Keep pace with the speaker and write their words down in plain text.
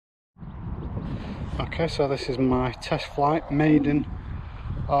Okay, so this is my test flight maiden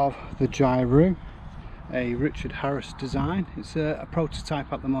of the Gyroo, a Richard Harris design. It's a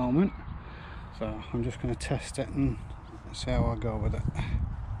prototype at the moment, so I'm just going to test it and see how I go with it.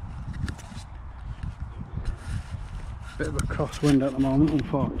 Bit of a crosswind at the moment,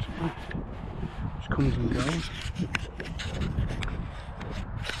 unfortunately, which comes and goes.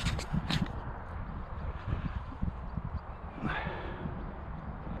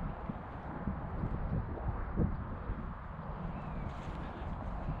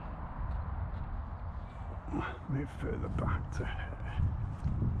 Move further back to here.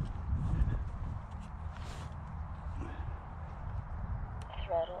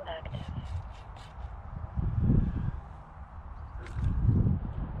 Throttle active.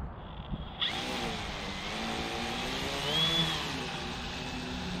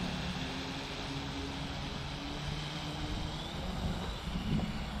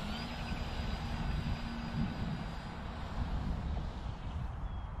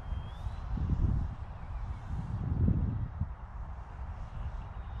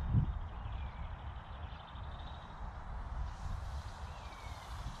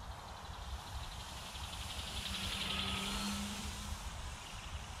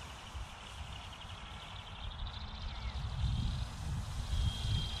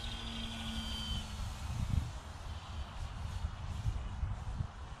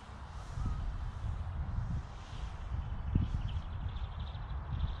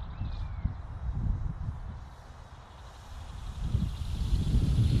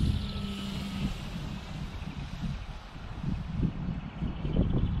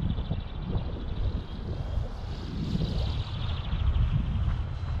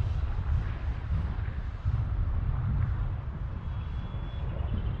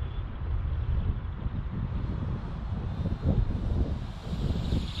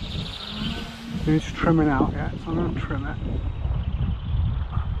 It's trimming out yet, so I'm going to trim it.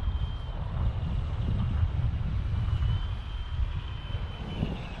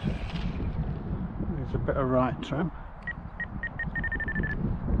 There's a bit of right trim.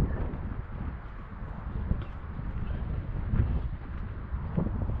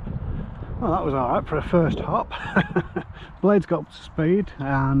 Well, that was alright for a first hop. Blade's got up to speed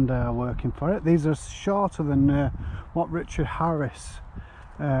and working for it. These are shorter than what Richard Harris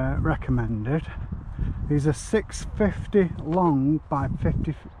recommended. These are 650 long by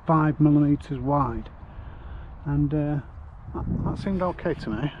 55mm wide, and that seemed okay to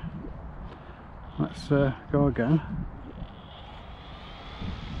me. Let's go again.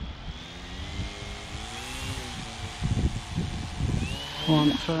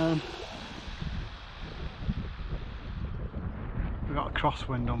 One turn. We've got a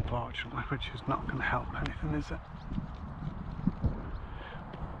crosswind, unfortunately, which is not going to help anything, is it?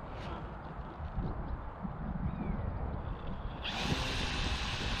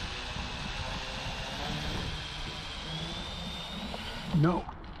 No.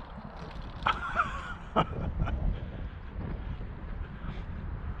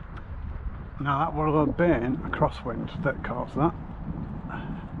 Now that would have been a crosswind that caused that,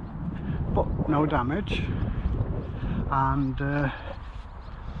 but no damage, and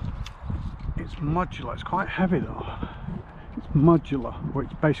it's modular. It's quite heavy though. It's modular, which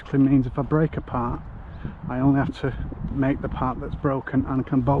basically means if I break a part, I only have to make the part that's broken and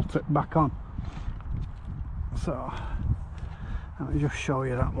can bolt it back on. So let me just show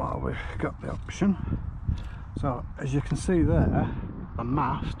you that while we've got the option. So as you can see there, the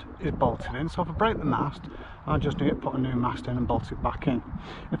mast is bolted in, so if I break the mast, I just need to put a new mast in and bolt it back in.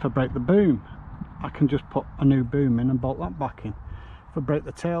 If I break the boom, I can just put a new boom in and bolt that back in. If I break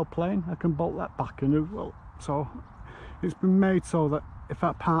the tail plane, I can bolt that back in as well. So it's been made so that if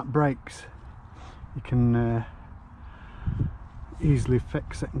that part breaks, you can easily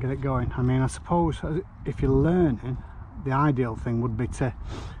fix it and get it going. I mean, I suppose if you're learning, the ideal thing would be to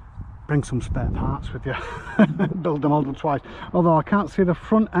bring some spare parts with you, build the model twice. Although I can't see the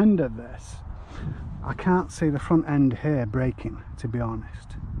front end of this. I can't see the front end here breaking, to be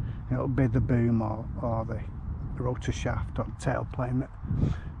honest. It'll be the boom or the rotor shaft or the tail plane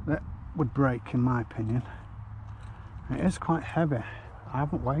that would break, in my opinion. It is quite heavy. I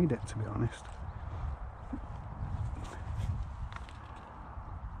haven't weighed it, to be honest.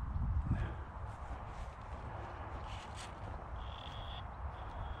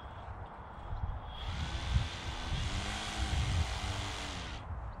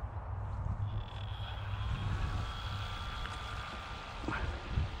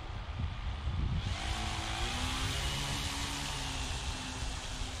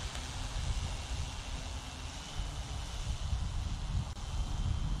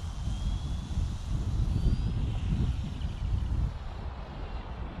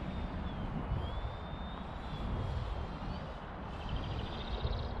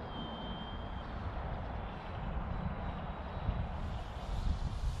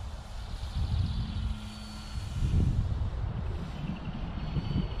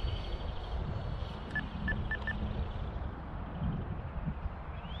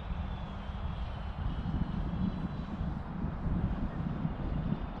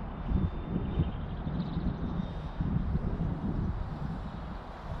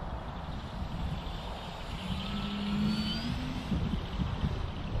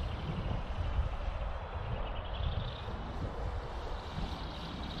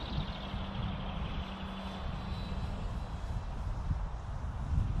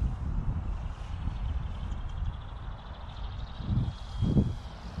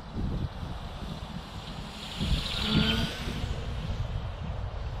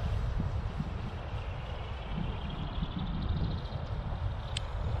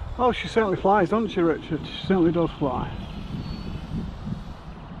 Oh, she certainly flies, doesn't she, Richard? She certainly does fly.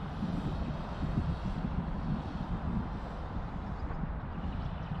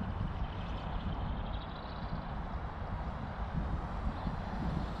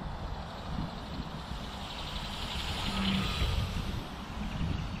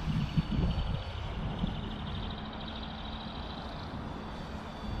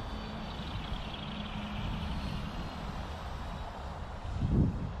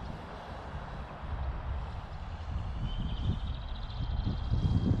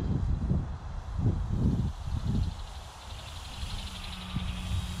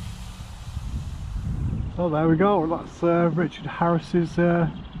 So there we go, that's Richard Harris's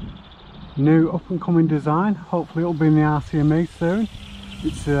new up and coming design. Hopefully it'll be in the RCME soon.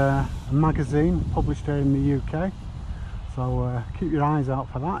 It's a magazine published here in the UK, so keep your eyes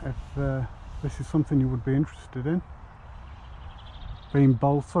out for that if this is something you would be interested in. Being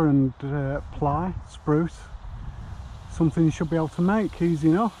balsa and ply, spruce, something you should be able to make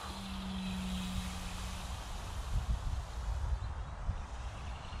easy enough.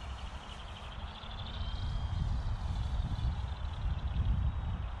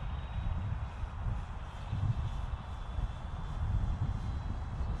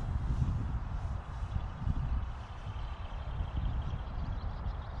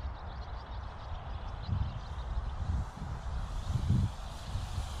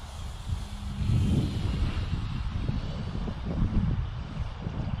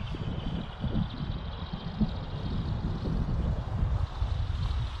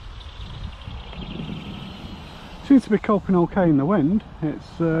 Seems to be coping okay in the wind.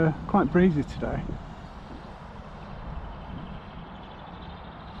 It's quite breezy today.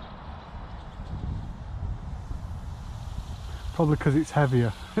 Probably because it's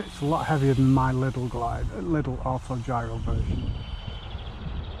heavier. It's a lot heavier than my little Autogyro version.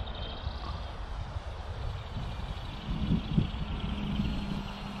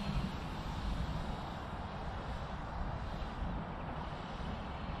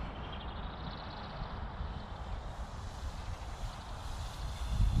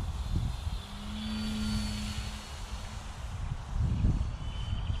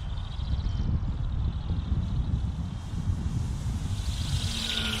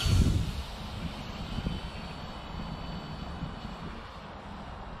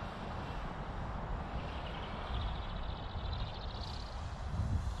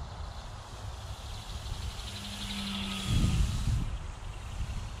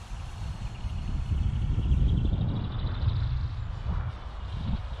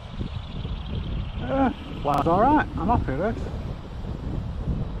 Flies alright, I'm happy with this.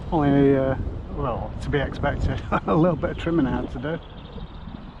 Only, well, to be expected, a little bit of trimming I had to do.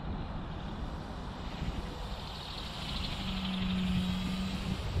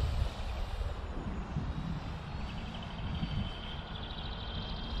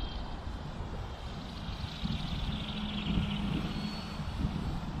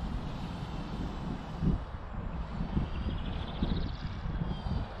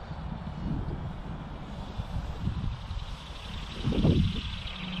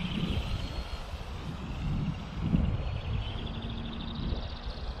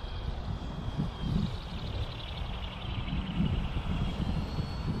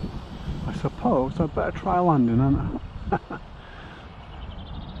 I suppose I'd better try landing, hadn't I?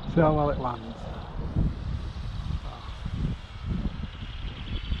 See how well it lands.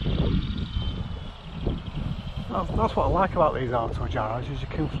 That's what I like about these Autogyros, is you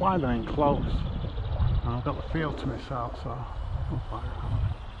can fly them in close. And I've got the feel to myself, so I'll fly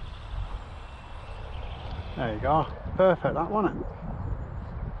around. There you go, perfect that, wasn't it?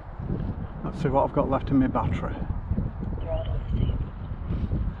 Let's see what I've got left in my battery.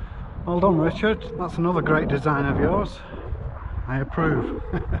 Well done, Richard, that's another great design of yours. I approve.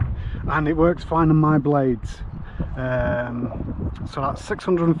 And it works fine on my blades. So that's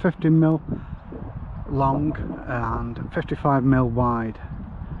 650mm long and 55mm wide,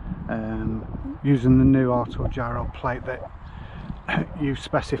 using the new Autogyro plate that you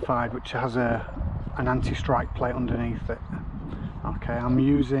specified, which has an anti-strike plate underneath it. Okay, I'm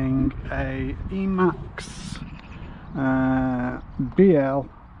using a Emax BL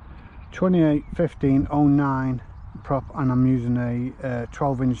 281509 prop, and I'm using a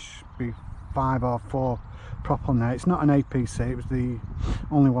 12-inch 5 or 4 prop on there. It's not an APC, it was the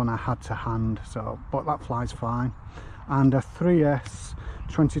only one I had to hand, so but that flies fine. And a 3S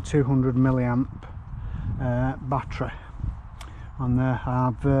 2200 milliamp battery on there.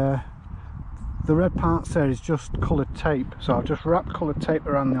 I have the red parts there is just coloured tape, so I've just wrapped coloured tape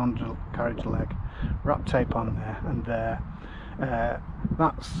around the undercarriage leg, wrap tape on there and there,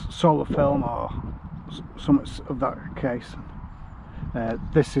 That's solar film or something of that case.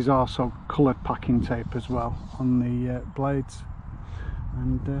 This is also coloured packing tape as well on the blades,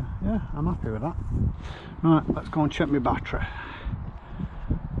 and yeah, I'm happy with that. Right, let's go and check my battery.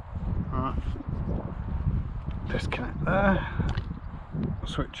 Right, disconnect there,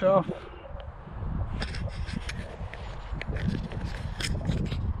 switch off.